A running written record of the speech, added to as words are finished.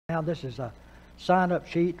Now this is a sign-up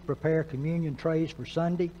sheet to prepare communion trays for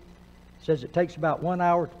Sunday. It says it takes about 1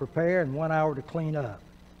 hour to prepare and 1 hour to clean up.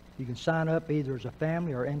 You can sign up either as a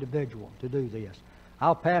family or individual to do this.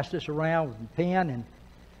 I'll pass this around with a pen, and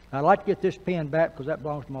I'd like to get this pen back because that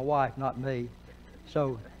belongs to my wife, not me.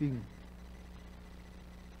 So if you can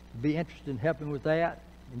be interested in helping with that,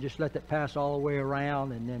 and just let that pass all the way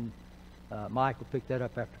around, and then Mike will pick that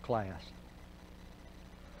up after class.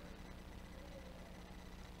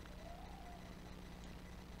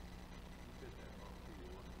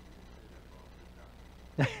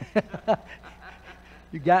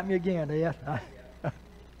 You got me again, Ed.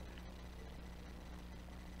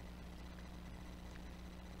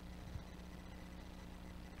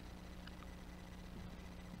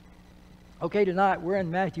 Okay, tonight we're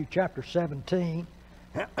in Matthew chapter 17.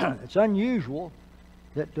 It's unusual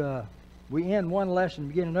that we end one lesson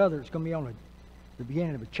and begin another. It's going to be on the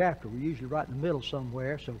beginning of a chapter. We're usually right in the middle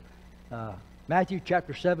somewhere. So Matthew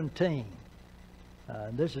chapter 17.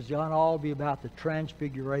 This is going to all be about the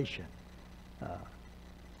transfiguration. I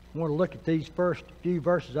want to look at these first few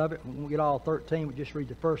verses of it. We won't get all 13. We'll just read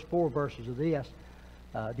the first 4 verses of this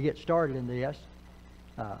to get started in this.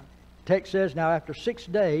 Text says, "Now after 6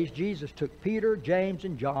 days, Jesus took Peter, James,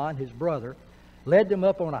 and John, his brother, led them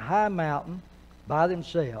up on a high mountain by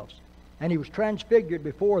themselves, and he was transfigured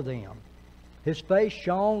before them. His face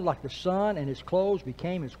shone like the sun, and his clothes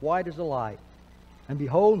became as white as the light. And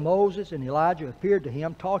behold, Moses and Elijah appeared to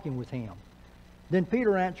him, talking with him. Then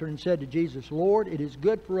Peter answered and said to Jesus, Lord, it is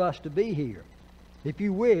good for us to be here. If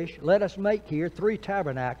you wish, let us make here 3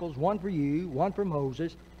 tabernacles, one for you, one for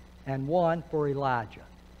Moses, and one for Elijah."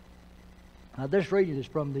 Now this reading is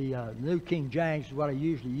from the New King James, is what I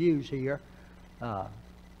usually use here. I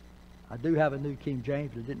do have a New King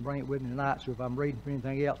James, but I didn't bring it with me tonight, so if I'm reading from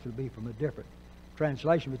anything else, it'll be from a different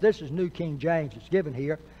translation. But this is New King James. It's given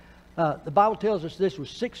here. The Bible tells us this was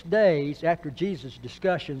 6 days after Jesus'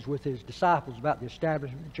 discussions with his disciples about the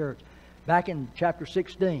establishment of the church. Back in chapter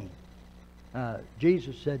 16,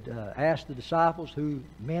 Jesus had asked the disciples who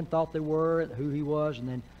men thought they were, who he was, and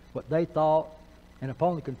then what they thought. And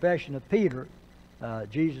upon the confession of Peter,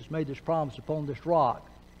 Jesus made this promise, upon this rock,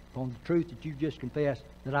 upon the truth that you just confessed,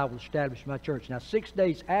 that I will establish my church. Now 6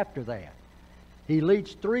 days after that, he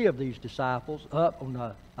leads 3 of these disciples up on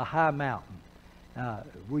a high mountain.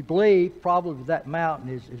 We believe probably that mountain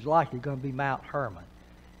is likely going to be Mount Hermon.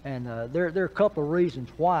 And there are a couple of reasons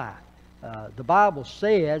why. The Bible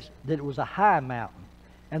says that it was a high mountain.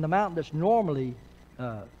 And the mountain that's normally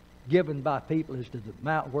given by people as to the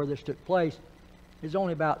mountain where this took place is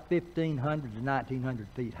only about 1,500 to 1,900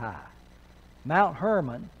 feet high. Mount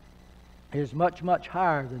Hermon is much, much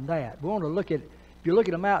higher than that. We want to look at, if you look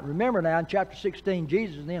at a mountain, remember now in chapter 16,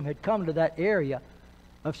 Jesus and them had come to that area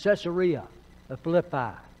of Caesarea of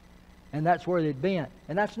Philippi. And that's where they'd been.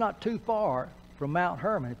 And that's not too far from Mount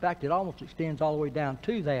Hermon. In fact, it almost extends all the way down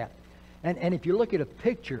to that. And if you look at a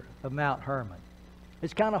picture of Mount Hermon,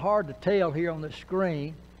 it's kind of hard to tell here on the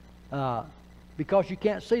screen because you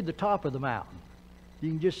can't see the top of the mountain. You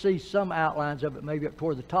can just see some outlines of it maybe up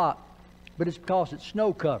toward the top, but it's because it's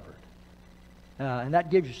snow-covered. And that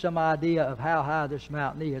gives you some idea of how high this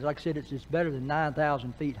mountain is. Like I said, it's better than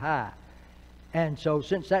 9,000 feet high. And so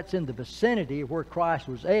since that's in the vicinity of where Christ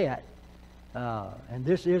was at, and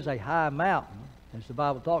this is a high mountain, as the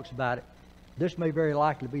Bible talks about it, this may very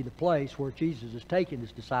likely be the place where Jesus is taking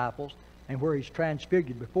his disciples and where he's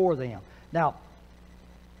transfigured before them. Now,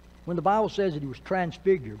 when the Bible says that he was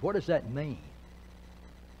transfigured, what does that mean?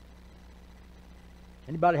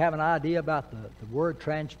 Anybody have an idea about the word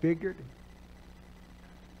transfigured?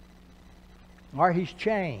 Or he's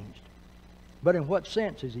changed. But in what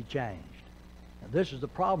sense is he changed? Now, this is the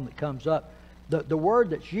problem that comes up. The word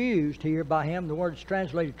that's used here by him, the word that's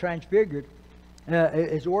translated transfigured,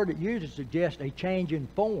 is a word that uses to suggest a change in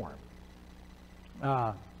form.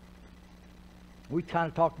 We kind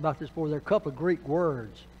of talked about this before. There are a couple of Greek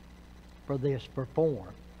words for this, for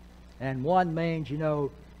form. And one means, you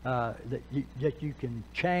know, that you can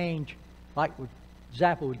change, like the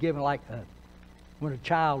example was given, like when a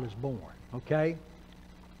child is born, okay?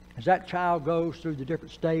 As that child goes through the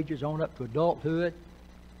different stages on up to adulthood,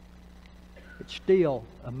 it's still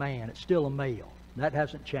a man, it's still a male. That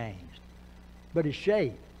hasn't changed. But his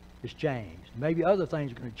shape has changed. Maybe other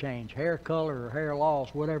things are going to change, hair color or hair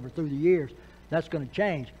loss, whatever, through the years, that's going to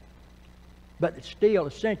change. But it's still,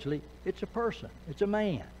 essentially, it's a person, it's a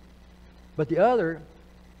man. But the other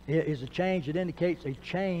is a change that indicates a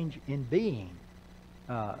change in being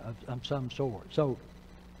of some sort. So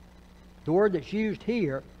the word that's used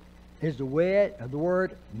here is the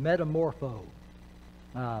word metamorpho.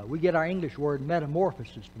 We get our English word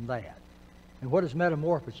metamorphosis from that. And what does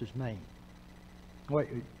metamorphosis mean? Wait.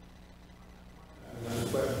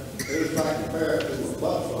 But it's like compared to a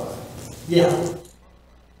butterfly. Yeah.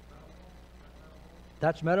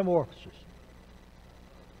 That's metamorphosis.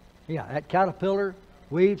 Yeah, that caterpillar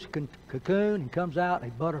weaves cocoon and comes out a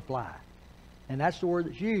butterfly. And that's the word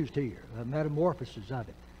that's used here, the metamorphosis of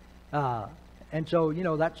it. And so, you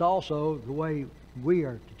know, that's also the way we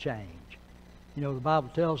are to change. You know, the Bible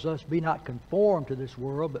tells us, be not conformed to this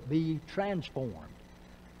world, but be transformed.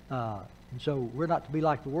 And so we're not to be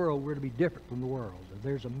like the world, we're to be different from the world.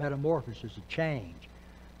 There's a metamorphosis, a change.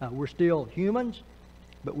 We're still humans,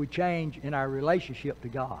 but we change in our relationship to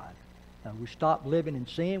God. We stop living in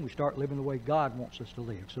sin, we start living the way God wants us to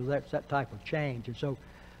live. So that's that type of change. And so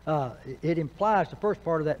it implies, the first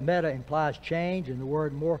part of that meta implies change, and the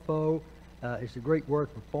word morpho is the Greek word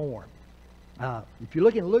for form. If you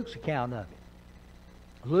look in Luke's account of it,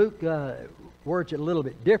 Luke words it a little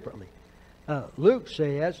bit differently. Luke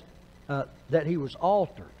says that he was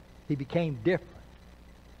altered. He became different.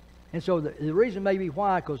 And so the reason may be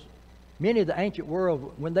why, because many of the ancient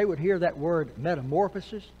world, when they would hear that word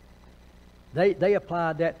metamorphosis, they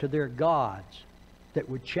applied that to their gods that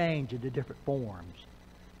would change into different forms.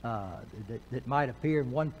 That might appear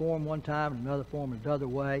in one form one time and another form another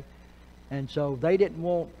way. And so they didn't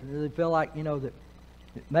want, they felt like, you know, that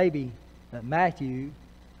maybe Matthew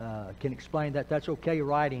can explain that that's okay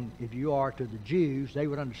writing, if you are, to the Jews. They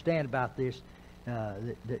would understand about this,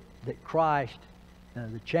 that Christ,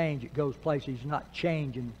 the change that goes place, he's not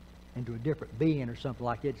changing into a different being or something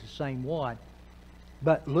like that. It's the same one.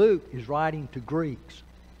 But Luke is writing to Greeks.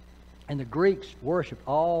 And the Greeks worshipped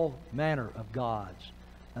all manner of gods.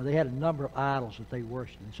 They had a number of idols that they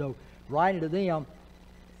worshipped. And so writing to them,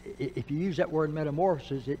 if you use that word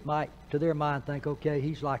metamorphosis, it might, to their mind, think, okay,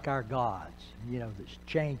 he's like our gods, you know, that's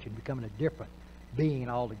changing, becoming a different being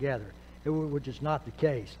altogether, which is not the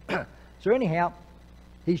case. So anyhow,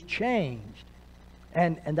 he's changed.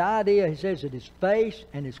 And the idea, he says, that his face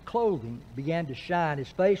and his clothing began to shine. His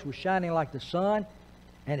face was shining like the sun,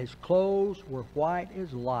 and his clothes were white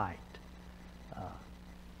as light.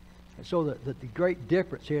 So the great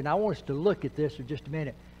difference here, and I want us to look at this for just a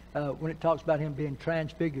minute, when it talks about him being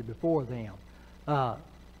transfigured before them.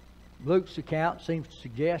 Luke's account seems to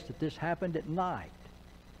suggest that this happened at night.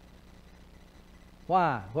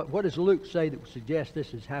 Why? What does Luke say that would suggest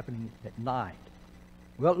this is happening at night?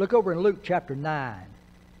 Well, look over in Luke chapter 9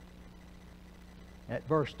 at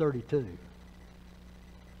verse 32. If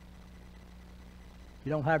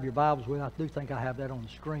you don't have your Bibles with, I do think I have that on the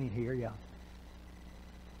screen here, yeah.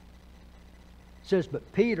 It says,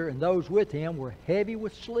 but Peter and those with him were heavy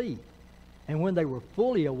with sleep. And when they were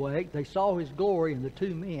fully awake, they saw his glory and the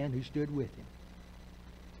two men who stood with him.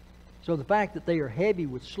 So the fact that they are heavy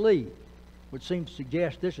with sleep would seem to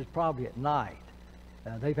suggest this is probably at night.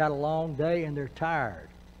 They've had a long day and they're tired.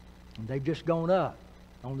 And they've just gone up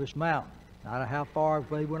on this mountain. I don't know how far, if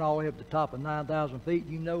they went all the way up to the top of 9,000 feet,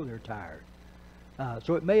 you know they're tired.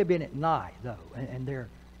 So it may have been at night, though. And they're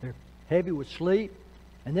heavy with sleep.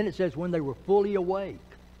 And then it says when they were fully awake,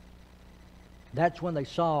 that's when they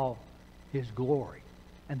saw his glory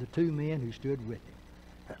and the two men who stood with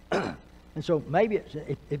him. And so maybe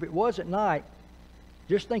if it was at night,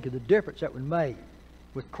 just think of the difference that would make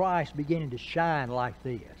with Christ beginning to shine like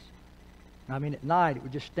this. I mean, at night it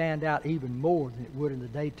would just stand out even more than it would in the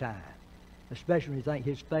daytime, especially when you think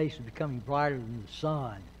his face is becoming brighter than the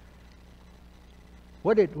sun.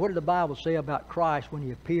 What did the Bible say about Christ when he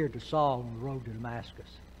appeared to Saul on the road to Damascus?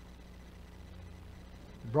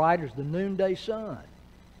 Bright as the noonday sun.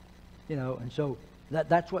 You know, and so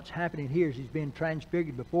that's what's happening here, is he's being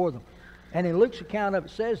transfigured before them. And in Luke's account of it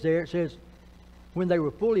says there, it says, when they were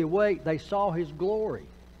fully awake, they saw his glory.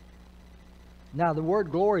 Now, the word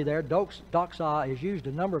glory there, doxa, is used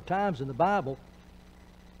a number of times in the Bible.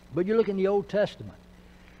 But you look in the Old Testament,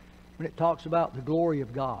 when it talks about the glory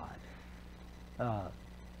of God.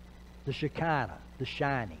 The Shekinah, the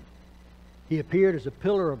shining. He appeared as a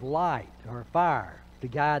pillar of light or fire to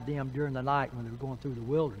guide them during the night when they were going through the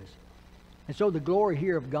wilderness. And so the glory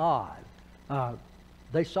here of God,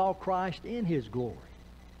 they saw Christ in his glory.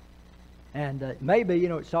 And maybe, you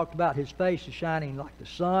know, it's talked about his face is shining like the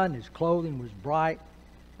sun, his clothing was bright,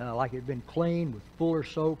 like it had been cleaned with fuller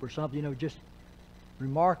soap or something, you know, just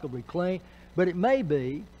remarkably clean. But it may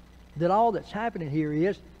be that all that's happening here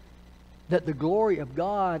is that the glory of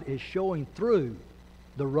God is showing through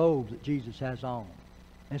the robe that Jesus has on.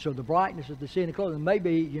 And so the brightness of the sin clothing may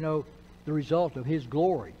be, you know, the result of his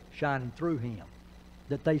glory shining through him,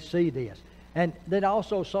 that they see this. And they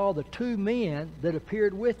also saw the two men that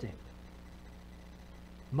appeared with him.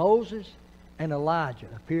 Moses and Elijah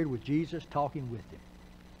appeared with Jesus, talking with him.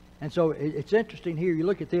 And so it's interesting here, you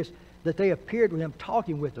look at this, that they appeared with him,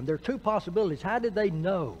 talking with them. There are two possibilities. How did they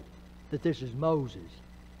know that this is Moses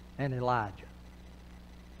and Elijah?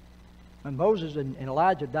 And Moses and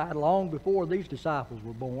Elijah died long before these disciples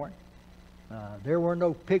were born. There were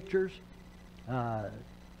no pictures to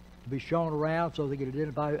be shown around so they could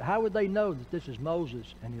identify. How would they know that this is Moses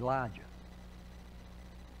and Elijah?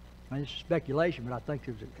 I mean, it's speculation, but I think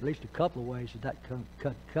there's at least a couple of ways that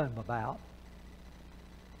could come about.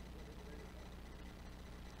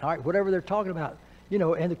 All right, whatever they're talking about,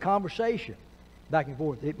 in the conversation back and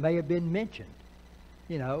forth, it may have been mentioned.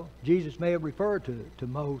 Jesus may have referred to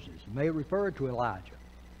Moses, may have referred to Elijah.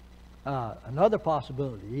 Another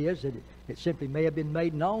possibility is that it simply may have been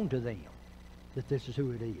made known to them that this is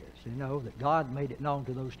who it is. That God made it known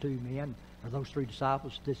to those two men, or those three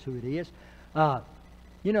disciples, this is who it is.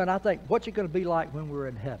 And I think, what's it going to be like when we're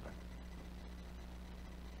in heaven?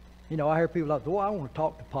 I hear people like, I want to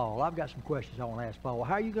talk to Paul. I've got some questions I want to ask Paul. Well,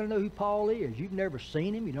 how are you going to know who Paul is? You've never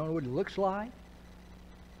seen him. You don't know what he looks like.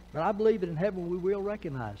 But I believe that in heaven we will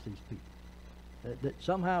recognize these people. That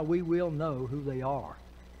somehow we will know who they are.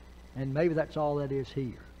 And maybe that's all that is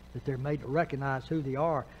here. That they're made to recognize who they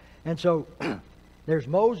are. And so, there's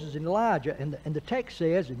Moses and Elijah. And the text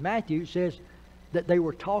says, in Matthew, says that they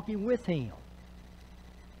were talking with him.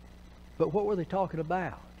 But what were they talking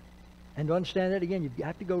about? And to understand that again, you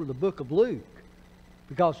have to go to the book of Luke,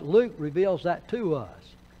 because Luke reveals that to us.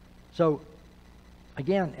 So,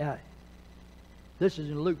 again, this is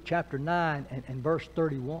in Luke chapter 9 and verse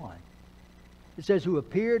 31. It says, who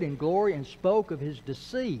appeared in glory and spoke of his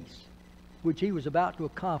decease, which he was about to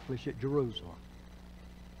accomplish at Jerusalem.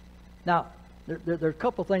 Now, there are a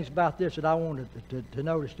couple of things about this that I wanted to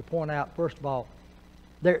notice, to point out. First of all,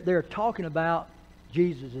 they're talking about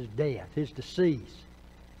Jesus' death, his decease.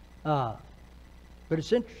 But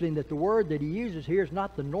it's interesting that the word that he uses here is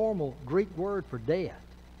not the normal Greek word for death.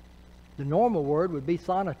 The normal word would be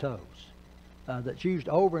thanatos, that's used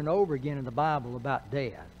over and over again in the Bible about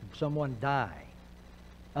death, someone dying.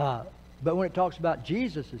 But when it talks about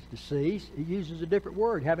Jesus' decease, it uses a different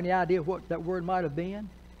word. Have any idea what that word might have been?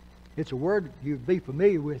 It's a word you'd be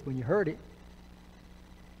familiar with when you heard it.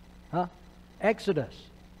 Exodus.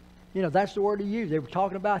 That's the word he used. They were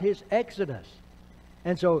talking about his exodus.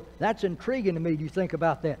 And so that's intriguing to me. Do you think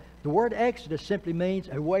about that? The word exodus simply means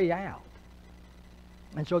a way out.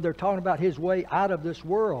 And so they're talking about his way out of this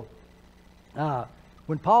world.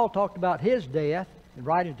 When Paul talked about his death, and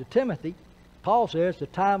writing to Timothy, Paul says, the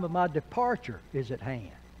time of my departure is at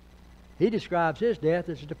hand. He describes his death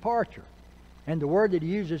as a departure. And the word that he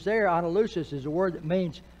uses there, analusis, is a word that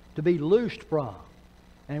means to be loosed from.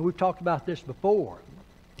 And we've talked about this before.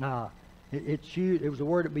 It was a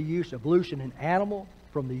word that be used of loosing an animal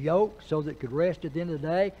from the yoke so that it could rest at the end of the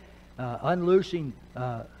day, unloosing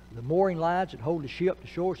the mooring lines that hold the ship to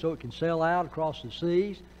shore so it can sail out across the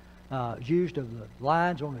seas. It's used of the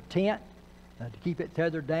lines on a tent to keep it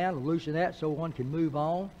tethered down, to loosen that so one can move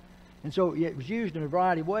on. And so it was used in a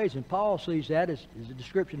variety of ways, and Paul sees that as a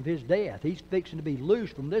description of his death. He's fixing to be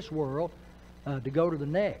loosed from this world to go to the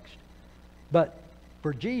next. But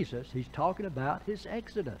for Jesus, he's talking about his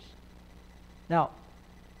exodus. Now,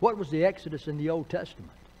 what was the exodus in the Old Testament?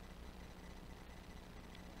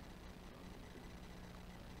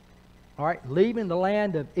 All right, leaving the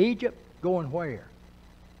land of Egypt, going where?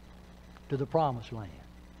 To the Promised Land.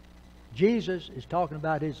 Jesus is talking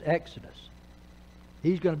about his exodus.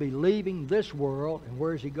 He's going to be leaving this world, and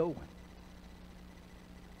where is he going?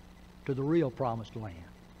 To the real Promised Land.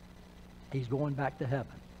 He's going back to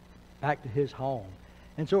heaven, back to his home.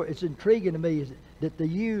 And so it's intriguing to me that they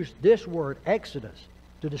use this word, exodus,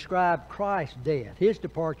 to describe Christ's death, his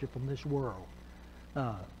departure from this world,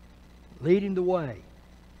 leading the way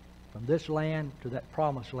from this land to that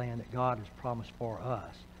promised land that God has promised for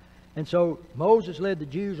us. And so Moses led the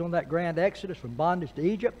Jews on that grand exodus from bondage to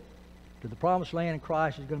Egypt to the promised land, and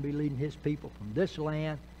Christ is going to be leading his people from this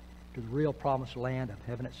land to the real promised land of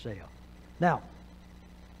heaven itself. Now,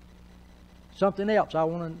 something else I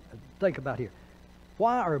want to think about here.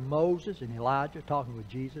 Why are Moses and Elijah talking with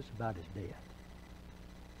Jesus about his death?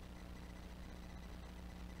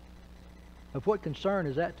 Of what concern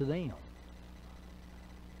is that to them?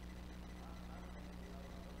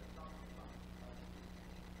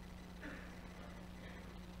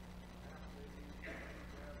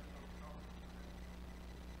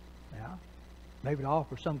 Yeah. Maybe to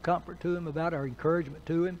offer some comfort to him about, or encouragement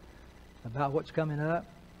to him about what's coming up.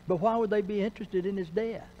 But why would they be interested in his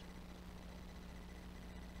death?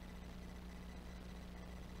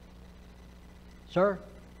 Sir?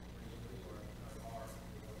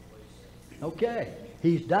 Okay.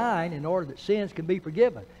 He's dying in order that sins can be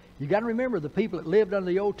forgiven. You got to remember, the people that lived under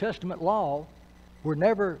the Old Testament law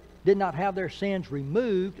did not have their sins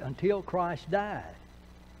removed until Christ died.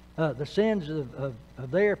 The sins of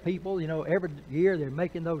their people, every year they're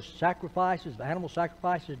making those sacrifices, the animal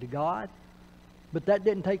sacrifices to God, but that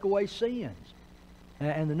didn't take away sins.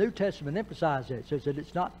 And the New Testament emphasizes that. It says that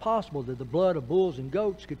it's not possible that the blood of bulls and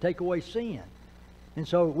goats could take away sin. And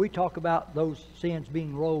so we talk about those sins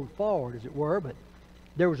being rolled forward, as it were, but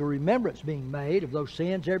there was a remembrance being made of those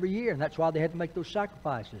sins every year, and that's why they had to make those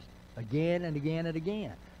sacrifices again and again and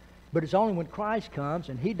again. But it's only when Christ comes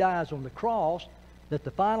and He dies on the cross that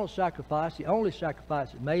the final sacrifice, the only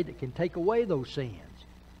sacrifice is made that can take away those sins.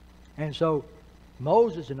 And so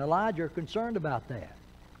Moses and Elijah are concerned about that,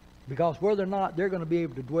 because whether or not they're going to be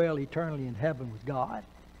able to dwell eternally in heaven with God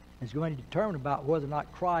is going to determine about whether or not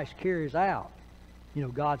Christ carries out,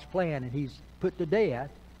 God's plan, and He's put to death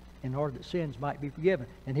in order that sins might be forgiven.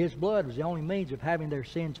 And His blood was the only means of having their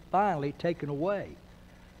sins finally taken away.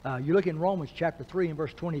 You look in Romans chapter 3 and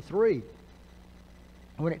verse 23,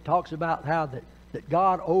 when it talks about how that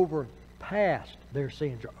God overpassed their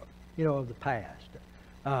sins, of the past.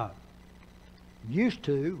 We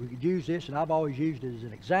could use this, and I've always used it as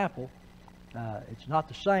an example. It's not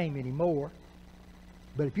the same anymore.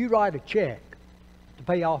 But if you write a check to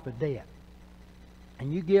pay off a debt,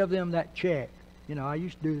 and you give them that check, I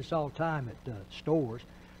used to do this all the time at stores,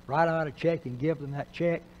 write out a check and give them that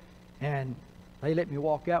check, and they let me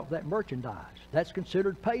walk out with that merchandise. That's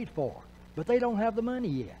considered paid for, but they don't have the money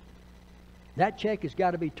yet. That check has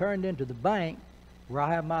got to be turned into the bank where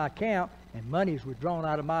I have my account, and money is withdrawn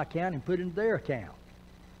out of my account and put into their account.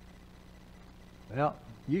 Well,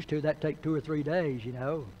 used to that take 2 or 3 days,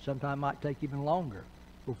 Sometimes it might take even longer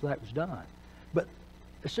before that was done. But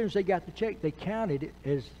as soon as they got the check, they counted it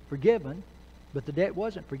as forgiven, but the debt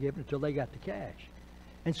wasn't forgiven until they got the cash.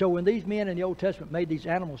 And so when these men in the Old Testament made these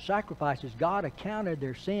animal sacrifices, God accounted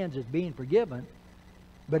their sins as being forgiven,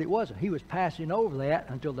 but it wasn't. He was passing over that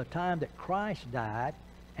until the time that Christ died,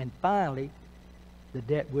 and finally the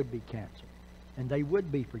debt would be canceled, and they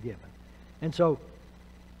would be forgiven. And so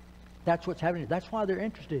that's what's happening. That's why they're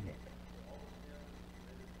interested in it.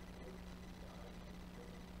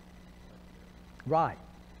 Right.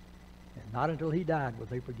 And not until He died were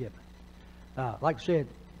they forgiven. Like I said,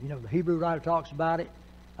 the Hebrew writer talks about it.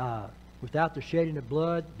 Without the shedding of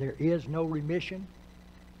blood, there is no remission.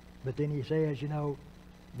 But then he says,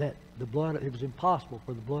 that it was impossible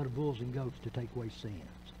for the blood of bulls and goats to take away sins.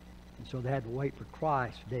 And so they had to wait for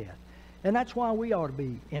Christ's death. And that's why we ought to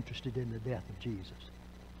be interested in the death of Jesus.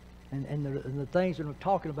 And the things that we're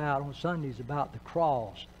talking about on Sundays about the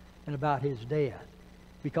cross and about His death.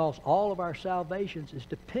 Because all of our salvations is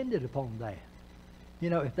dependent upon that.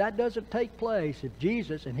 If that doesn't take place, if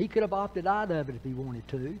Jesus, and He could have opted out of it if He wanted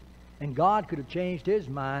to, and God could have changed His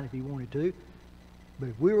mind if He wanted to, but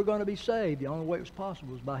if we were going to be saved, the only way it was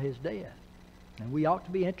possible was by His death. And we ought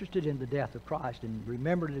to be interested in the death of Christ, and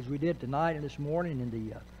remember it as we did tonight and this morning in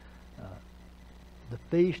the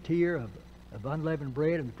feast here of unleavened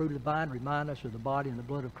bread and the fruit of the vine, remind us of the body and the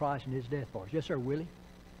blood of Christ and His death for us. Yes, sir, Willie?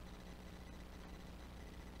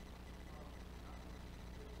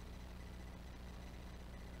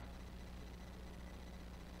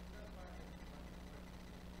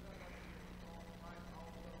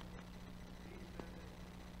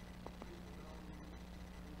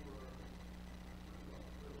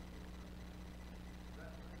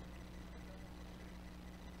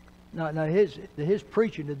 Now his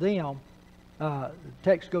preaching to them, the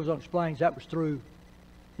text goes on and explains that was through,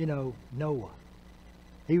 Noah.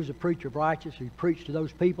 He was a preacher of righteousness. He preached to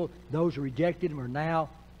those people. Those who rejected Him are now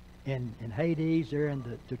in Hades. They're in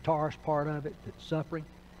the Tartarus part of it, that's suffering.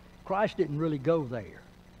 Christ didn't really go there,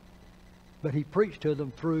 but He preached to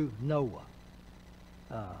them through Noah.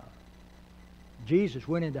 Jesus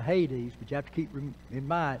went into Hades, but you have to keep in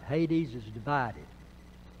mind, Hades is divided.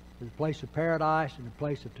 There's a place of paradise and a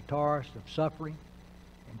place of Tartarus, of suffering.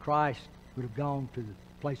 And Christ would have gone to the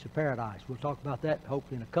place of paradise. We'll talk about that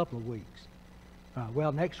hopefully in a couple of weeks.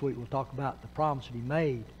 Next week we'll talk about the promise that He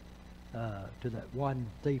made to that one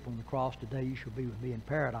thief on the cross. Today you shall be with me in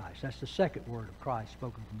paradise. That's the second word of Christ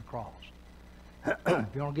spoken from the cross.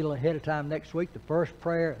 If you want to get a little ahead of time next week, the first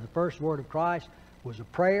word of Christ was a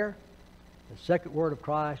prayer. The second word of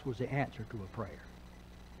Christ was the answer to a prayer.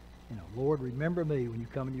 Lord, remember me when you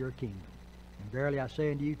come into your kingdom. And verily I say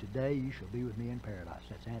unto you, today you shall be with me in paradise.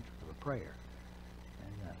 That's the answer to a prayer.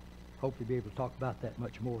 And hopefully be able to talk about that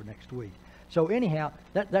much more next week. So anyhow,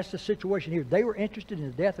 that's the situation here. They were interested in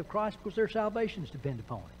the death of Christ because their salvation is dependent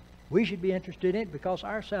upon it. We should be interested in it because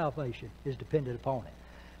our salvation is dependent upon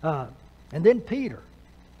it. And then Peter,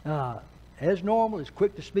 as normal, is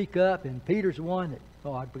quick to speak up, and Peter's the one that,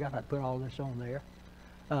 oh, I forgot to put all this on there.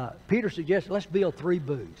 Peter suggests, let's build 3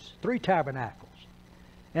 booths, 3 tabernacles.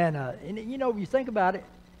 And you know, if you think about it,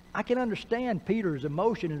 I can understand Peter's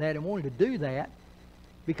emotion in that and wanting to do that,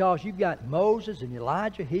 because you've got Moses and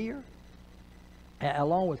Elijah here,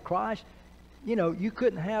 along with Christ. You know, you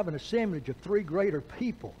couldn't have an assemblage of 3 greater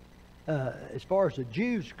people, as far as the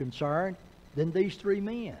Jews are concerned, than these 3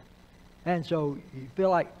 men. And so you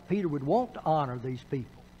feel like Peter would want to honor these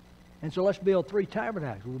people. And so let's build 3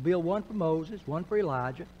 tabernacles. We'll build one for Moses, one for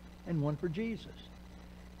Elijah, and one for Jesus.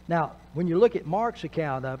 Now, when you look at Mark's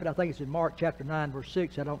account of it, I think it's in Mark chapter 9, verse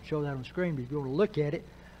 6. I don't show that on the screen, but if you want to look at it,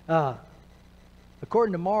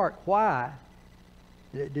 according to Mark, why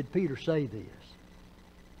did Peter say this?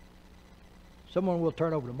 Someone will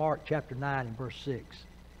turn over to Mark chapter 9 and verse 6.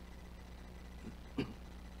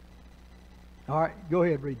 All right, go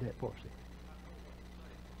ahead and read that for us.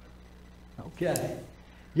 Okay.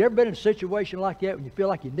 You ever been in a situation like that when you feel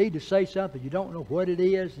like you need to say something, you don't know what it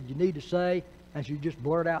is that you need to say, and so you just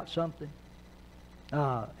blurt out something?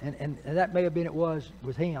 And that may have been it was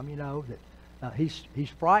with him, you know, that he's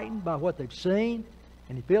frightened by what they've seen,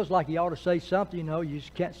 and he feels like he ought to say something. You know, you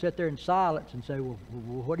just can't sit there in silence and say, well,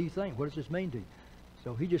 what do you think? What does this mean to you?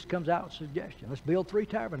 So he just comes out with a suggestion. Let's build 3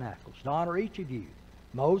 tabernacles to honor each of you: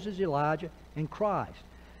 Moses, Elijah, and Christ.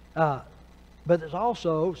 But there's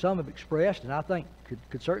also, some have expressed, and I think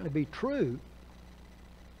could certainly be true,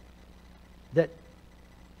 that,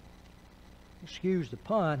 excuse the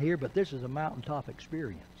pun here, but this is a mountaintop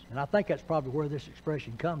experience. And I think that's probably where this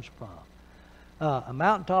expression comes from. A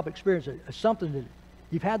mountaintop experience is something that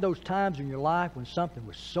you've had those times in your life when something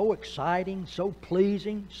was so exciting, so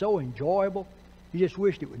pleasing, so enjoyable, you just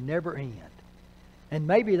wished it would never end. And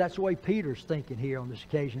maybe that's the way Peter's thinking here on this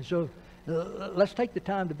occasion. So let's take the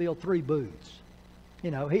time to build 3 booths. You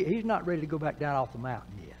know, he's not ready to go back down off the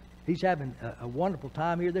mountain yet. He's having a wonderful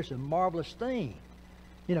time here. This is a marvelous thing.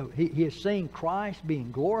 You know, he has seen Christ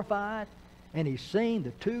being glorified, and he's seen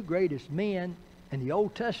the 2 greatest men in the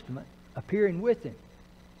Old Testament appearing with him.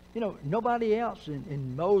 You know, nobody else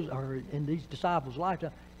in Moses or in these disciples'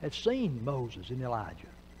 lifetime has seen Moses and Elijah,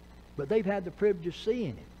 but they've had the privilege of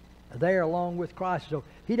seeing him there along with Christ. So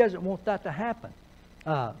he doesn't want that to happen.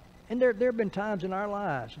 And there have been times in our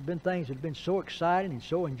lives, there have been things that have been so exciting and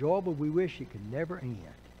so enjoyable, we wish it could never end.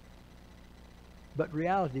 But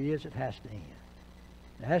reality is, it has to end.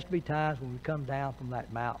 There has to be times when we come down from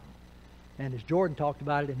that mountain. And as Jordan talked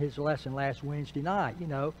about it in his lesson last Wednesday night, you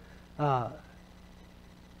know,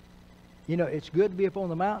 it's good to be up on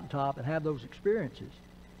the mountaintop and have those experiences.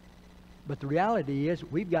 But the reality is,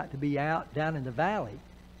 we've got to be out down in the valley,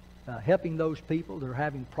 helping those people that are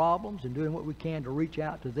having problems and doing what we can to reach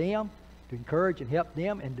out to them, to encourage and help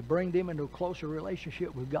them, and to bring them into a closer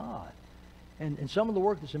relationship with God. And some of the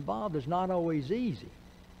work that's involved is not always easy.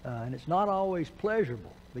 And it's not always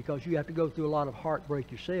pleasurable, because you have to go through a lot of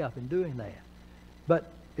heartbreak yourself in doing that. But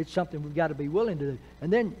it's something we've got to be willing to do.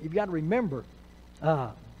 And then you've got to remember,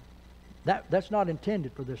 that's not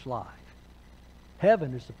intended for this life.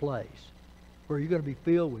 Heaven is the place where you're going to be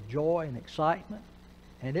filled with joy and excitement,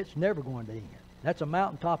 and it's never going to end. That's a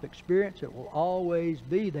mountaintop experience that will always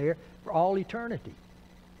be there for all eternity.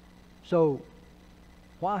 So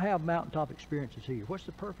why have mountaintop experiences here? What's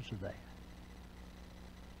the purpose of that?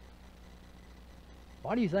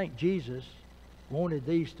 Why do you think Jesus wanted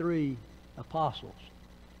these 3 apostles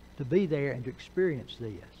to be there and to experience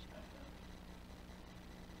this?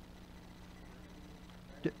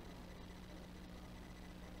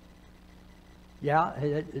 Yeah,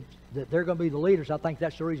 they're going to be the leaders. I think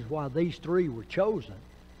that's the reason why these 3 were chosen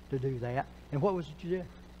to do that. And what was it you did?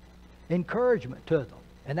 Encouragement to them.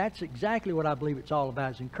 And that's exactly what I believe it's all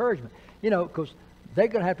about, is encouragement. You know, because they're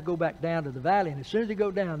going to have to go back down to the valley, and as soon as they go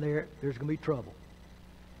down there, there's going to be trouble.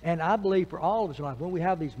 And I believe for all of us in life, when we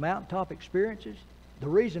have these mountaintop experiences, the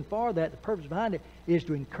reason for that, the purpose behind it, is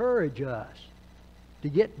to encourage us to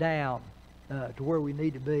get down to where we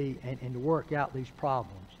need to be and to work out these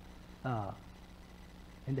problems.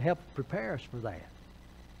 And to help prepare us for that.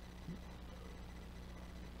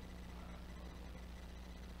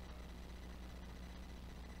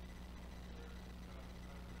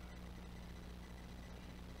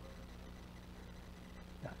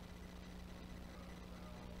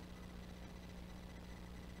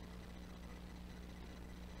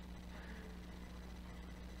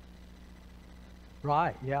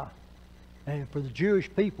 Right, yeah. And for the Jewish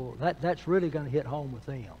people, that's really going to hit home with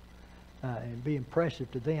them. And be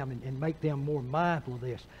impressive to them and make them more mindful of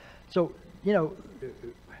this. So, you know,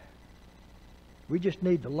 we just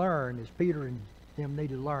need to learn, as Peter and them need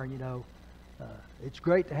to learn, you know, It's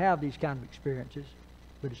great to have these kind of experiences,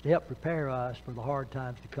 but it's to help prepare us for the hard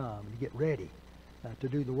times to come and to get ready to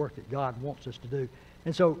do the work that God wants us to do.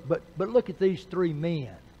 And so, but look at these three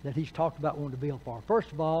men that he's talked about wanting to build for.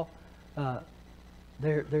 First of all,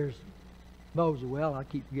 there's Moses. Well, I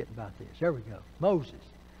keep forgetting about this. There we go. Moses.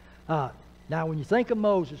 Now, when you think of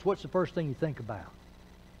Moses, what's the first thing you think about?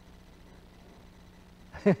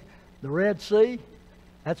 The Red Sea.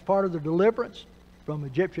 That's part of the deliverance from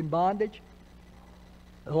Egyptian bondage.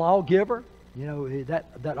 The lawgiver. You know,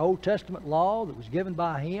 that Old Testament law that was given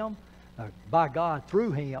by him, by God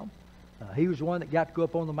through him. He was the one that got to go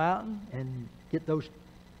up on the mountain and get those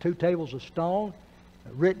 2 tables of stone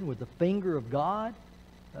written with the finger of God.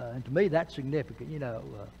 And to me, that's significant. You know,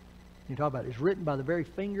 you talk about it. It's written by the very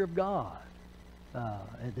finger of God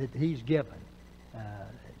that he's given.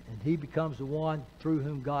 And he becomes the one through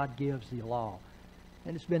whom God gives the law.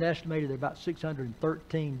 And it's been estimated that about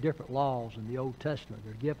 613 different laws in the Old Testament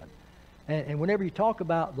are given. And whenever you talk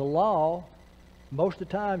about the law, most of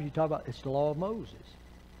the time you talk about it's the law of Moses.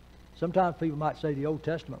 Sometimes people might say the Old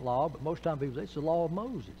Testament law, but most times people say it's the law of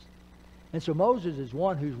Moses. And so Moses is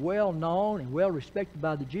one who's well known and well respected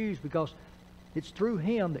by the Jews because it's through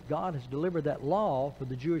him that God has delivered that law for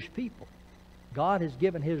the Jewish people. God has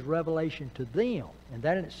given his revelation to them, and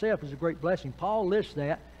that in itself is a great blessing. Paul lists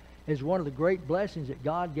that as one of the great blessings that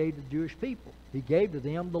God gave to the Jewish people. He gave to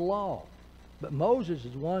them the law. But Moses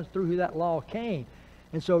is the one through who that law came.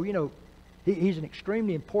 And so, you know, he's an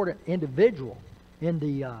extremely important individual in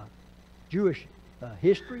the Jewish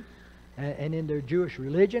history and in their Jewish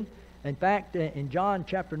religion. In fact, in John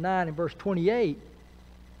chapter 9 and verse 28,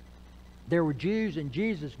 there were Jews in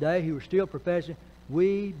Jesus' day who were still professing,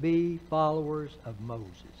 we be followers of Moses.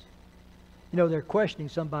 You know, they're questioning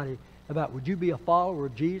somebody about, would you be a follower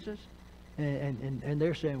of Jesus? And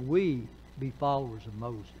they're saying, we be followers of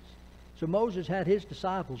Moses. So Moses had his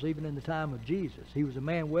disciples even in the time of Jesus. He was a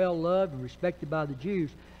man well loved and respected by the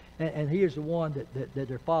Jews, and he is the one that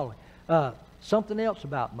they're following. Something else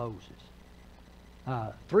about Moses.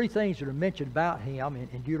 3 things that are mentioned about him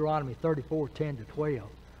in Deuteronomy 34, 10 to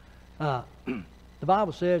 12. The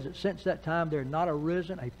Bible says that since that time there had not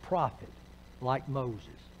arisen a prophet like Moses.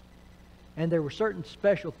 And there were certain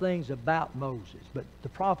special things about Moses. But the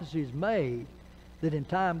prophecy is made that in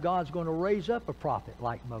time God's going to raise up a prophet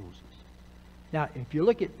like Moses. Now, if you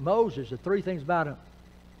look at Moses, the 3 things about him,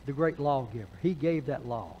 the great lawgiver. He gave that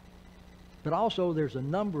law. But also there's a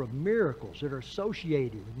number of miracles that are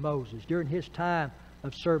associated with Moses during his time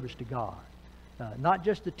of service to God. Not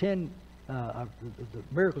just the 10 the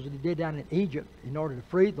miracles that he did down in Egypt in order to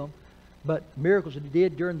free them, but miracles that he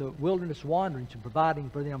did during the wilderness wanderings and providing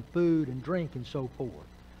for them food and drink and so forth.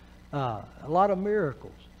 A lot of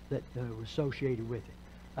miracles that were associated with it.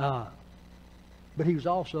 But he was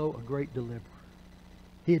also a great deliverer.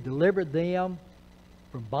 He had delivered them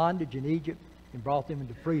from bondage in Egypt and brought them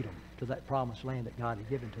into freedom to that promised land that God had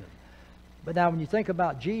given to them. But now when you think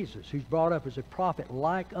about Jesus, who's brought up as a prophet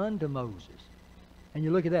like unto Moses, and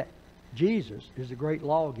you look at that, Jesus is the great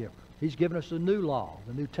lawgiver. He's given us the new law,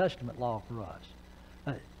 the New Testament law for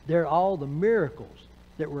us. They're all the miracles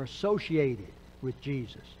that were associated with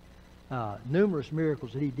Jesus. Numerous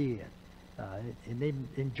miracles that he did. And then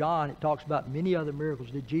in John it talks about many other miracles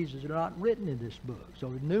that Jesus are not written in this book.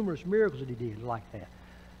 So numerous miracles that he did like that.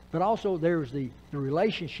 But also there's the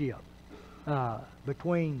relationship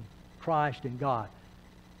between Christ and God.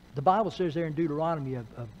 The Bible says there in Deuteronomy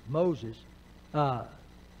of Moses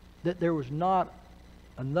that there was not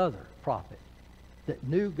another prophet that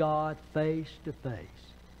knew God face to face.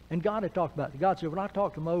 And God had talked about it. God said, when I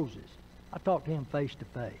talked to Moses, I talked to him face to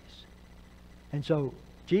face. And so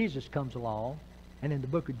Jesus comes along, and in the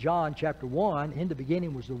book of John chapter 1, in the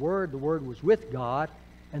beginning was the Word was with God,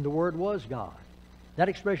 and the Word was God. That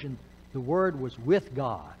expression, the Word was with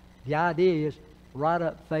God, the idea is right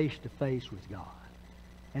up face to face with God.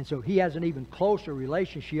 And so he has an even closer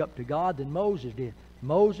relationship to God than Moses did.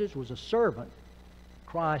 Moses was a servant.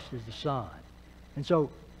 Christ is the Son. And so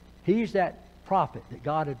he's that prophet that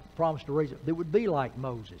God had promised to raise up that would be like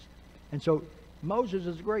Moses. And so Moses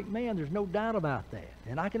is a great man. There's no doubt about that.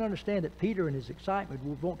 And I can understand that Peter in his excitement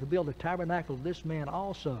would want to build a tabernacle of this man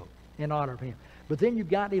also in honor of him. But then you've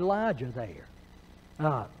got Elijah there.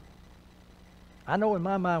 I know in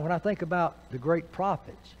my mind when I think about the great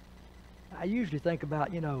prophets, I usually think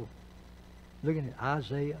about, looking at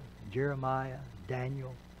Isaiah, Jeremiah,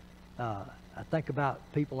 Daniel. I think about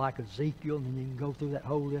people like Ezekiel, and you can go through that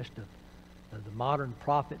whole list of the modern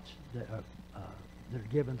prophets that are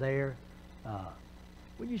given there.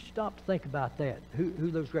 When you stop to think about that, who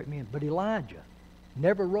those great men? But Elijah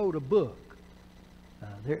never wrote a book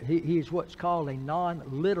He is what's called a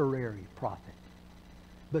non-literary prophet.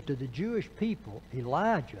 But to the Jewish people,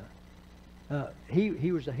 Elijah,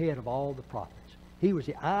 he was the head of all the prophets. He was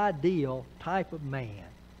the ideal type of man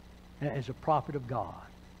as a prophet of God.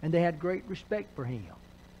 And they had great respect for him.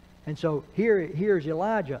 And so here's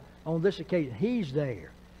Elijah on this occasion. He's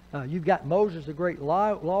there. You've got Moses, the great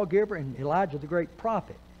lawgiver, and Elijah, the great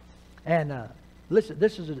prophet. And listen,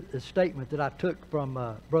 this is a statement that I took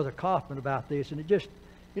from Brother Kaufman about this. And it just,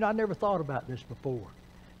 I never thought about this before.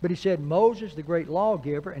 But he said, Moses, the great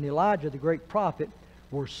lawgiver, and Elijah, the great prophet,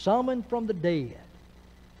 were summoned from the dead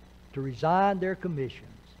to resign their commissions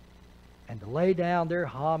and to lay down their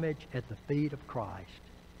homage at the feet of Christ.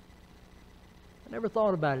 I never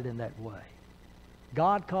thought about it in that way.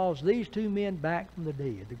 God calls these two men back from the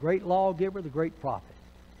dead, the great lawgiver, the great prophet.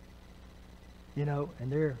 And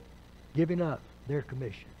they're giving up their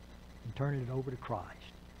commission and turning it over to Christ.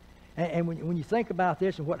 And when you think about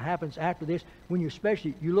this and what happens after this, when you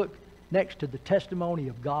look next to the testimony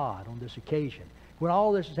of God on this occasion, when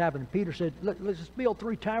all this is happening, Peter said, look, let's build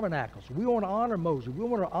 3 tabernacles. We want to honor Moses. We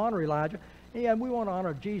want to honor Elijah. And we want to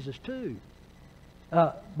honor Jesus too.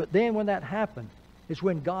 But then when that happened, it's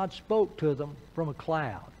when God spoke to them from a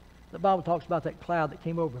cloud. The Bible talks about that cloud that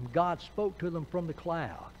came over them. God spoke to them from the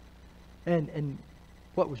cloud. And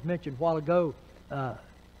what was mentioned a while ago,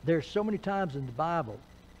 there's so many times in the Bible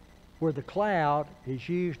where the cloud is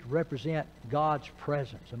used to represent God's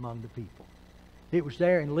presence among the people. It was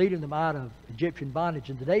there in leading them out of Egyptian bondage.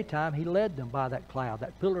 In the daytime, He led them by that cloud,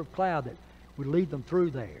 that pillar of cloud that would lead them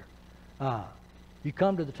through there. You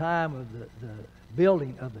come to the time of the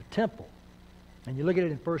building of the temple, and you look at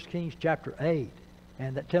it in 1 Kings chapter 8,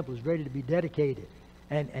 and that temple is ready to be dedicated.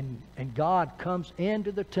 And God comes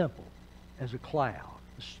into the temple as a cloud,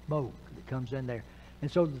 the smoke that comes in there.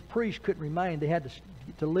 And so the priests couldn't remain. They had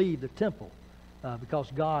to leave the temple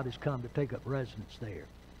because God has come to take up residence there.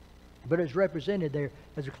 But it's represented there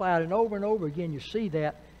as a cloud. And over again, you see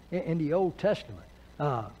that in the Old Testament.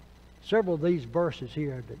 Several of these verses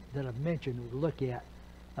here that I've mentioned, we'll look at.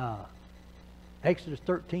 Exodus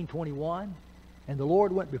 13:21. And the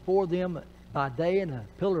Lord went before them by day in a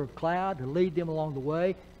pillar of cloud to lead them along the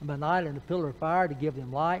way, and by night in a pillar of fire to give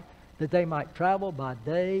them light, that they might travel by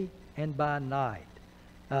day and by night.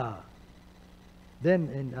 Then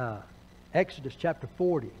in Exodus chapter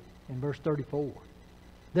 40, in verse 34,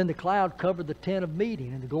 then the cloud covered the tent of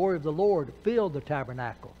meeting, and the glory of the Lord filled the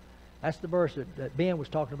tabernacle. That's the verse that Ben was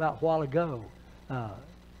talking about a while ago.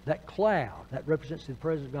 That cloud, that represents the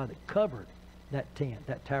presence of God that covered that tent,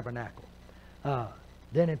 that tabernacle.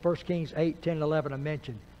 Then in 1 Kings 8, 10, and 11, I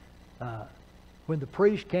mentioned, when the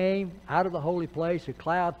priest came out of the holy place, a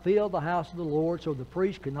cloud filled the house of the Lord, so the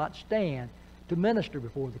priest could not stand to minister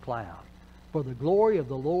before the cloud. For the glory of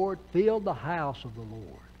the Lord filled the house of the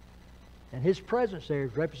Lord. And His presence there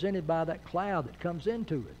is represented by that cloud that comes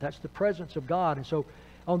into it. That's the presence of God. And so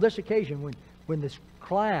on this occasion, when this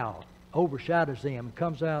cloud overshadows them and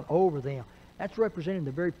comes out over them, that's representing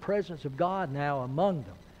the very presence of God now among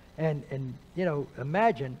them. And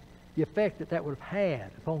imagine the effect that would have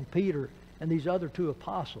had upon Peter and these other 2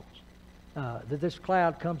 apostles. That this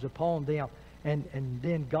cloud comes upon them, and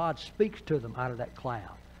then God speaks to them out of that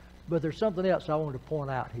cloud. But there's something else I wanted to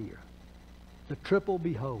point out here. The triple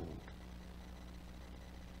behold.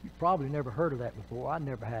 You've probably never heard of that before. I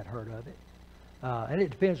never had heard of it. And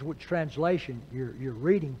it depends which translation you're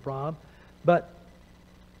reading from. But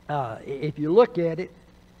if you look at it,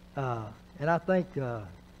 and I think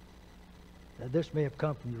this may have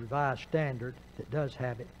come from the Revised Standard that does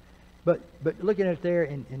have it. But looking at it there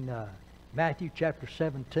in Matthew chapter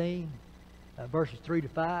 17, verses 3 to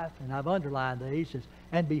 5, and I've underlined these, it says,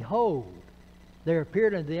 and behold, there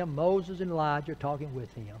appeared unto them Moses and Elijah talking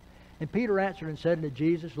with him. And Peter answered and said unto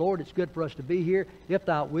Jesus, Lord, it's good for us to be here. If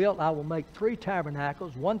thou wilt, I will make 3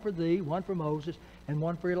 tabernacles, one for thee, one for Moses, and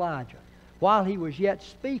one for Elijah. While he was yet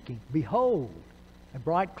speaking, behold, a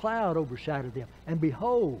bright cloud overshadowed them. And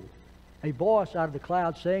behold, a voice out of the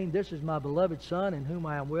cloud saying, This is my beloved Son, in whom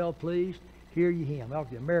I am well pleased. Hear ye him. That's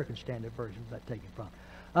the American Standard Version that taken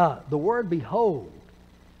from. The word behold,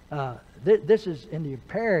 this is in the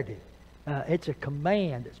imperative. It's a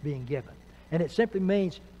command that's being given. And it simply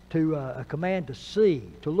means a command to see,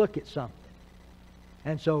 to look at something.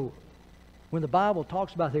 And so when the Bible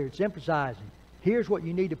talks about here, it's emphasizing, here's what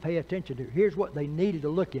you need to pay attention to. Here's what they needed to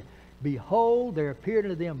look at. Behold, there appeared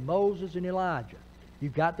unto them Moses and Elijah.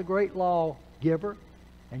 You've got the great lawgiver,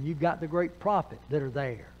 and you've got the great prophet that are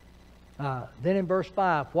there. Then in verse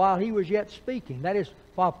 5, while he was yet speaking, that is,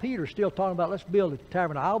 while Peter's still talking about, let's build a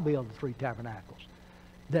tabernacle, I'll build the 3 tabernacles,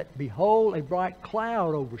 that behold, a bright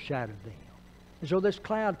cloud overshadowed them. And so this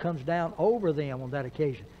cloud comes down over them on that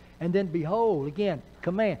occasion. And then behold, again,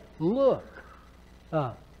 command, look,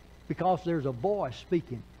 because there's a voice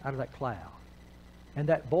speaking out of that cloud. And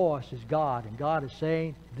that voice is God. And God is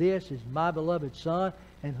saying, this is my beloved Son,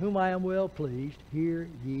 in whom I am well pleased. Hear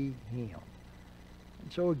ye him.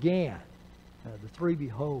 And so again, the three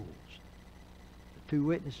beholds. The two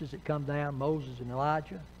witnesses that come down, Moses and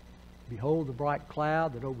Elijah. Behold the bright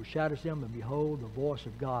cloud that overshadows them, and behold the voice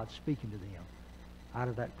of God speaking to them out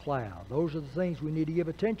of that cloud. Those are the things we need to give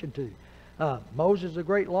attention to. Moses the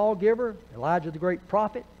great lawgiver, Elijah the great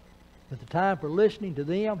prophet, but the time for listening to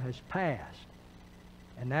them has passed.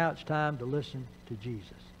 And now it's time to listen to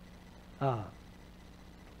Jesus. I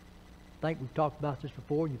think we've talked about this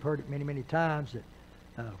before, and you've heard it many, many times, that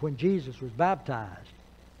when Jesus was baptized,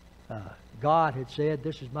 God had said,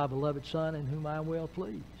 this is my beloved Son in whom I am well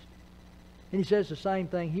pleased. And he says the same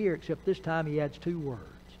thing here, except this time he adds two words.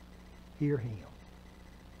 Hear him.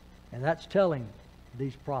 And that's telling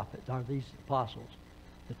these prophets, or these apostles,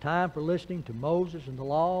 the time for listening to Moses and the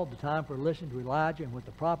law, the time for listening to Elijah and what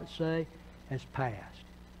the prophets say has passed.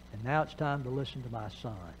 And now it's time to listen to my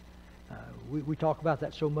Son. We talk about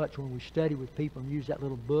that so much when we study with people and use that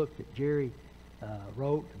little book that Jerry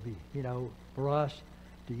wrote to be, for us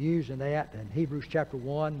to use in that. In Hebrews chapter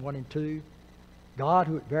 1 and 2. God,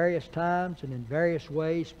 who at various times and in various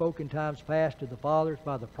ways spoke in times past to the fathers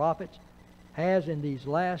by the prophets, has in these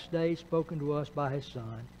last days spoken to us by his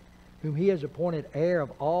Son, whom he has appointed heir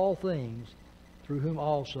of all things, through whom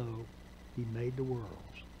also he made the worlds.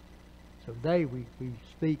 So today we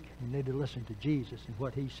speak and need to listen to Jesus and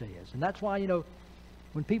what he says. And that's why,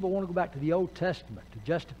 when people want to go back to the Old Testament to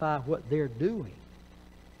justify what they're doing,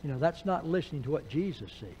 that's not listening to what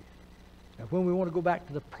Jesus says. Now, when we want to go back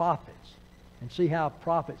to the prophets and see how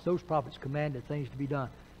those prophets commanded things to be done,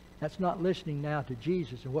 that's not listening now to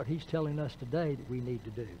Jesus and what he's telling us today that we need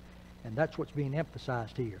to do. And that's what's being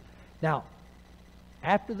emphasized here. Now,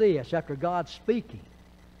 after this, after God speaking,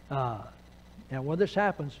 now when this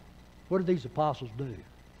happens, what do these apostles do?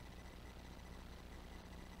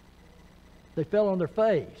 They fell on their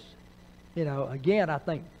face. Again, I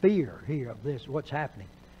think fear here of this, what's happening.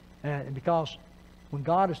 And because when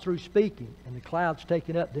God is through speaking and the cloud's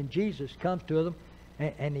taken up, then Jesus comes to them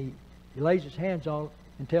and he lays his hands on them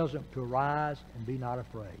and tells them to arise and be not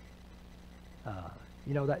afraid.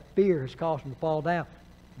 That fear has caused them to fall down.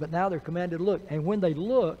 But now they're commanded to look. And when they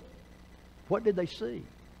look, what did they see?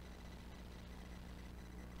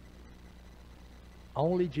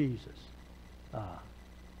 Only Jesus. I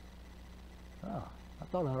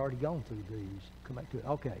thought I'd already gone through these. Come back to it.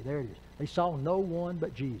 Okay, there it is. They saw no one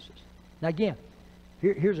but Jesus. Now again,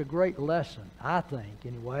 here's a great lesson, I think,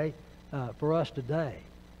 anyway, for us today.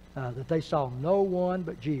 That they saw no one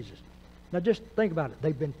but Jesus. Now just think about it.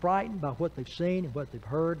 They've been frightened by what they've seen and what they've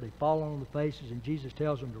heard. They've fallen on the faces, and Jesus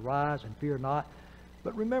tells them to rise and fear not.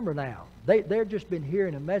 But remember now, they've just been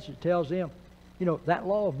hearing a message that tells them, that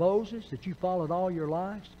law of Moses that you followed all your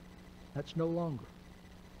lives, that's no longer.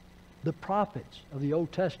 The prophets of the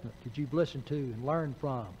Old Testament that you've listened to and learned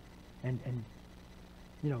from, and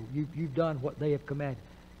you've done what they have commanded,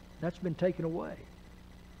 that's been taken away.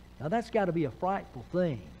 Now that's got to be a frightful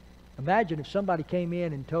thing. Imagine if somebody came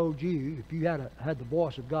in and told you, if you had the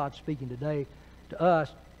voice of God speaking today to us,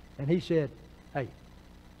 and he said, hey,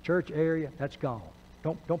 church area, that's gone.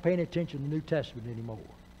 Don't pay any attention to the New Testament anymore.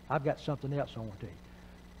 I've got something else I want to tell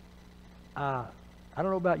you. I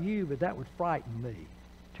don't know about you, but that would frighten me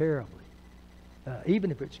terribly. Even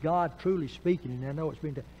if it's God truly speaking, and I know it's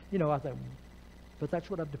being done, I think, but that's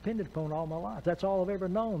what I've depended upon all my life. That's all I've ever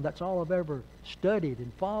known. That's all I've ever studied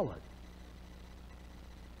and followed.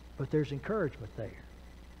 But there's encouragement there.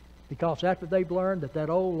 Because after they've learned that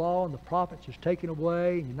old law and the prophets is taken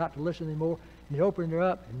away, and you're not to listen anymore, and you open it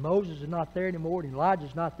up, and Moses is not there anymore, and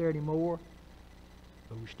Elijah's not there anymore,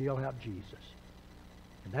 but we still have Jesus.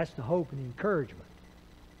 And that's the hope and the encouragement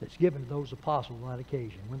that's given to those apostles on that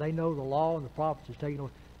occasion. When they know the law and the prophets is taken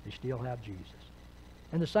away, they still have Jesus.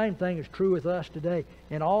 And the same thing is true with us today.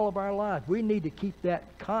 In all of our lives, we need to keep that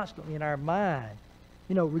constantly in our mind,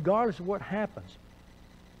 regardless of what happens.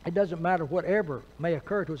 It doesn't matter whatever may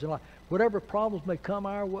occur to us in life. Whatever problems may come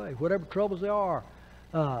our way, whatever troubles there are,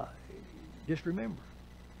 just remember,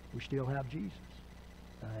 we still have Jesus.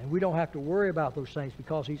 And we don't have to worry about those things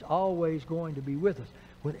because he's always going to be with us.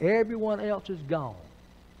 When everyone else is gone,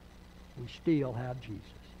 we still have Jesus.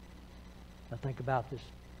 I think about this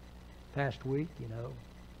past week,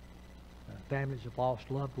 families have lost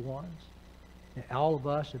loved ones. And all of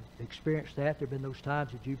us have experienced that. There have been those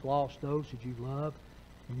times that you've lost those that you love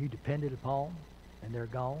and you depended upon, and they're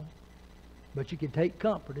gone. But you can take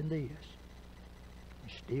comfort in this.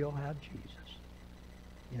 still have Jesus.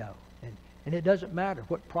 You know, and it doesn't matter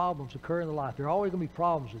what problems occur in the life. There are always going to be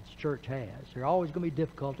problems that the church has. There are always going to be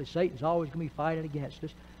difficulties. Satan's always going to be fighting against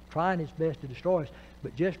us, trying his best to destroy us.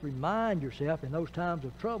 But just remind yourself, in those times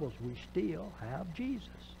of troubles, we still have Jesus.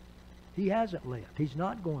 He hasn't left. He's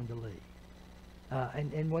not going to leave.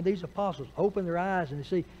 And when these apostles open their eyes and they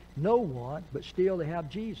see no one, but still they have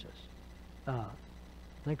Jesus.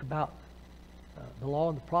 Think about the law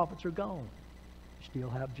and the prophets are gone. You still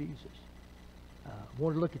have Jesus. I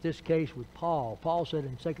want to look at this case with Paul. Paul said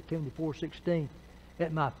in 2 Timothy 4:16,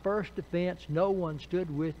 "At my first defense no one stood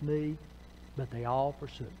with me, but they all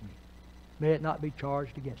forsook me. May it not be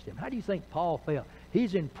charged against them." How do you think Paul felt?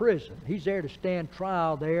 He's in prison. He's there to stand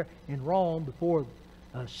trial there in Rome before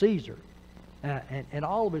Caesar. And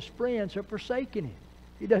all of his friends have forsaken him.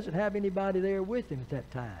 He doesn't have anybody there with him at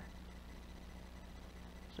that time.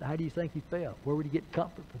 So how do you think he felt? Where would he get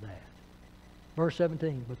comfort for that? Verse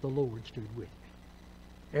 17, "But the Lord stood with me."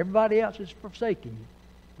 Everybody else is forsaking you,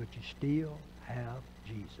 but you still have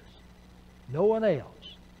Jesus. No one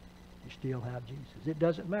else. You still have Jesus. It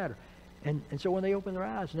doesn't matter. And so when they open their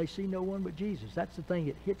eyes and they see no one but Jesus, that's the thing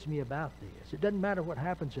that hits me about this. It doesn't matter what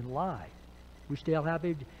happens in life. We still have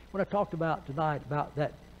Him. When I talked about tonight about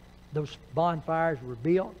that, those bonfires were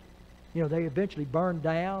built, you know, they eventually burn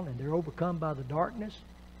down and they're overcome by the darkness.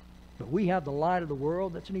 But we have the light of the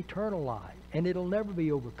world that's an eternal light, and it'll never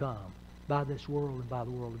be overcome by this world and by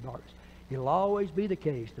the world of darkness. It'll always be the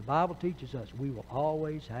case. The Bible teaches us we will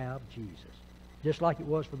always have Jesus. Just like it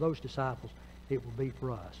was for those disciples, it will be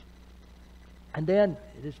for us. And then,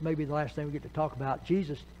 this may be the last thing we get to talk about,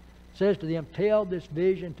 Jesus says to them, "Tell this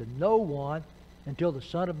vision to no one until the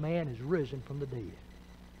Son of Man is risen from the dead."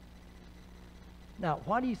 Now,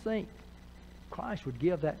 why do you think Christ would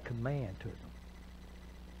give that command to them?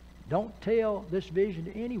 Don't tell this vision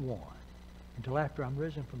to anyone until after I'm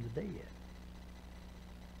risen from the dead.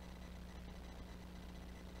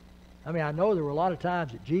 I mean, I know there were a lot of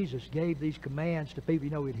times that Jesus gave these commands to people.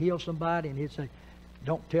 You know, he'd heal somebody and he'd say,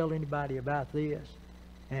 "Don't tell anybody about this."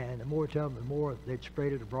 And the more he told them, the more they'd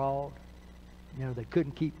spread it abroad. You know, they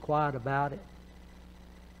couldn't keep quiet about it.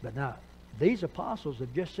 But now, these apostles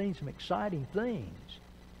have just seen some exciting things.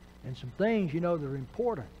 And some things, you know, that are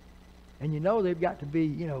important. And you know they've got to be,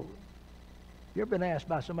 you know, you ever been asked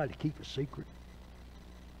by somebody to keep a secret?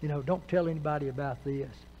 You know, don't tell anybody about this.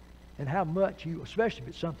 And how much you, especially if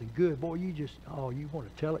it's something good, boy, you just, you want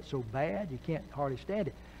to tell it so bad, you can't hardly stand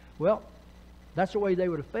it. Well, that's the way they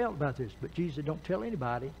would have felt about this. But Jesus said, "Don't tell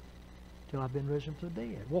anybody till I've been risen from the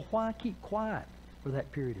dead." Well, why keep quiet for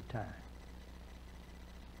that period of time?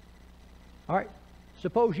 All right,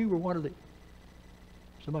 suppose you were one of the...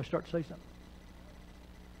 Somebody start to say something.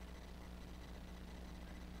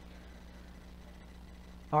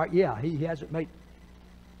 All right, yeah, he hasn't made...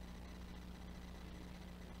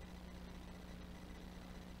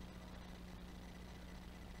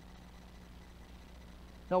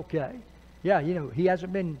 Okay. Yeah, you know, he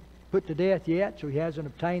hasn't been put to death yet, so he hasn't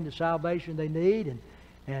obtained the salvation they need,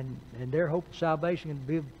 and their hope of salvation can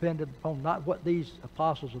be dependent upon not what these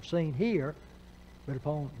apostles have seen here, but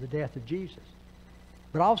upon the death of Jesus.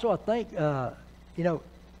 But also I think, you know,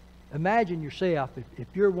 imagine yourself if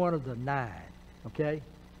you're one of the 9, okay?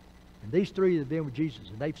 And these 3 have been with Jesus,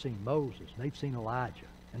 and they've seen Moses, and they've seen Elijah,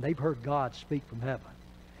 and they've heard God speak from heaven.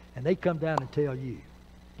 And they come down and tell you,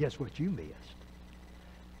 guess what you missed?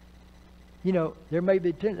 You know, there may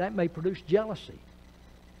be that may produce jealousy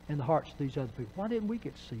in the hearts of these other people. Why didn't we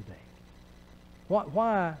get to see that?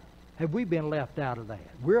 Why have we been left out of that?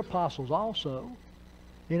 We're apostles also.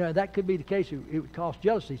 You know, that could be the case. It would cause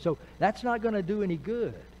jealousy. So that's not going to do any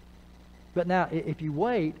good. But now, if you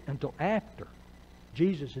wait until after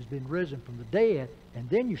Jesus has been risen from the dead, and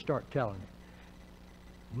then you start telling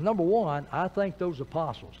it. Number one, I think those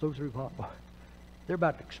apostles, those 3 apostles, they're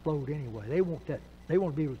about to explode anyway. They want that. They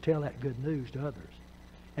want to be able to tell that good news to others.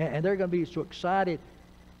 And they're going to be so excited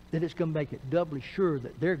that it's going to make it doubly sure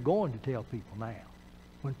that they're going to tell people now.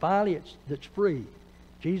 When finally it's free,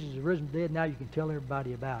 Jesus is risen from the dead, now you can tell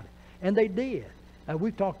everybody about it. And they did.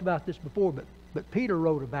 We've talked about this before, but Peter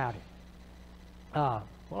wrote about it. Well,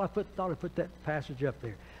 I thought I put that passage up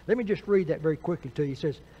there. Let me just read that very quickly to you. He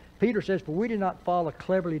says, Peter says, "For we did not follow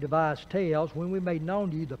cleverly devised tales when we made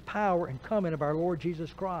known to you the power and coming of our Lord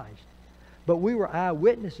Jesus Christ. But we were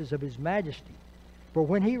eyewitnesses of His majesty. For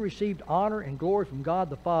when He received honor and glory from God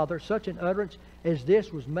the Father, such an utterance as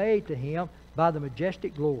this was made to Him by the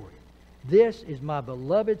majestic glory. This is my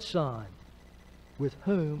beloved Son, with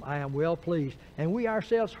whom I am well pleased. And we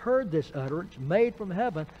ourselves heard this utterance made from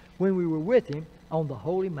heaven when we were with Him on the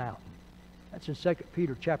holy mountain." That's in 2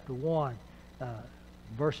 Peter chapter 1,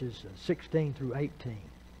 verses 16 through 18.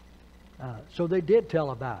 So they did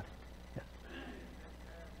tell about it.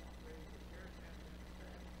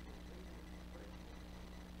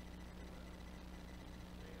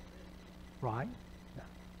 Right?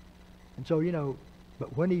 And so,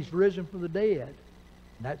 but when he's risen from the dead,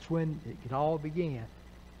 that's when it can all begin.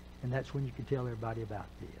 And that's when you can tell everybody about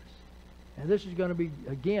this. And this is going to be,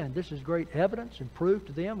 again, this is great evidence and proof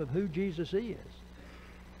to them of who Jesus is.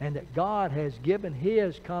 And that God has given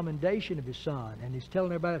His commendation of His Son. And He's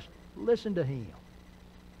telling everybody, listen to Him.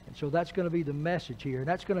 And so that's going to be the message here. And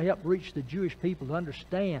that's going to help reach the Jewish people to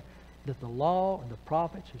understand that the law and the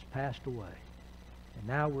prophets has passed away. And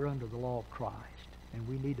now we're under the law of Christ. And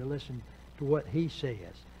we need to listen to what He says.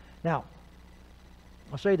 Now,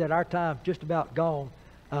 I'll say that our time's just about gone.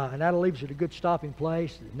 And that'll leave us at a good stopping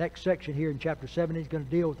place. The next section here in chapter 17 is going to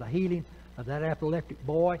deal with the healing of that epileptic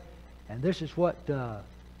boy. And this is what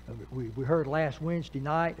we heard last Wednesday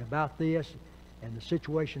night about this and the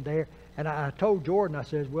situation there. And I told Jordan, I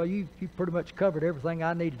says, well, you pretty much covered everything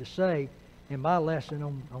I needed to say in my lesson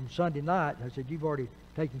on Sunday night. I said, you've already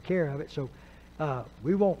taken care of it. So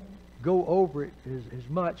we won't go over it as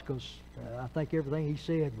much because I think everything he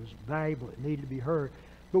said was valuable. It needed to be heard.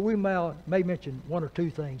 But we may mention one or two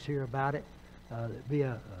things here about it. That'd be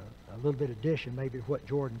a little bit addition maybe to what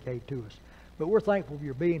Jordan gave to us. But we're thankful for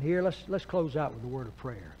your being here. Let's close out with a word of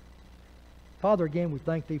prayer. Father, again, we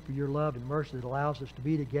thank Thee for your love and mercy that allows us to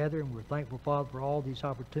be together. And we're thankful, Father, for all these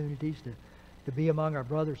opportunities to be among our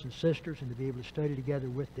brothers and sisters and to be able to study together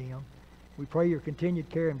with them. We pray your continued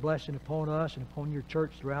care and blessing upon us and upon your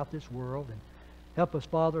church throughout this world. And help us,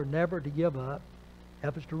 Father, never to give up.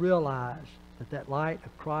 Help us to realize that light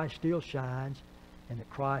of Christ still shines and that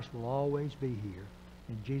Christ will always be here.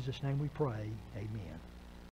 In Jesus' name we pray. Amen.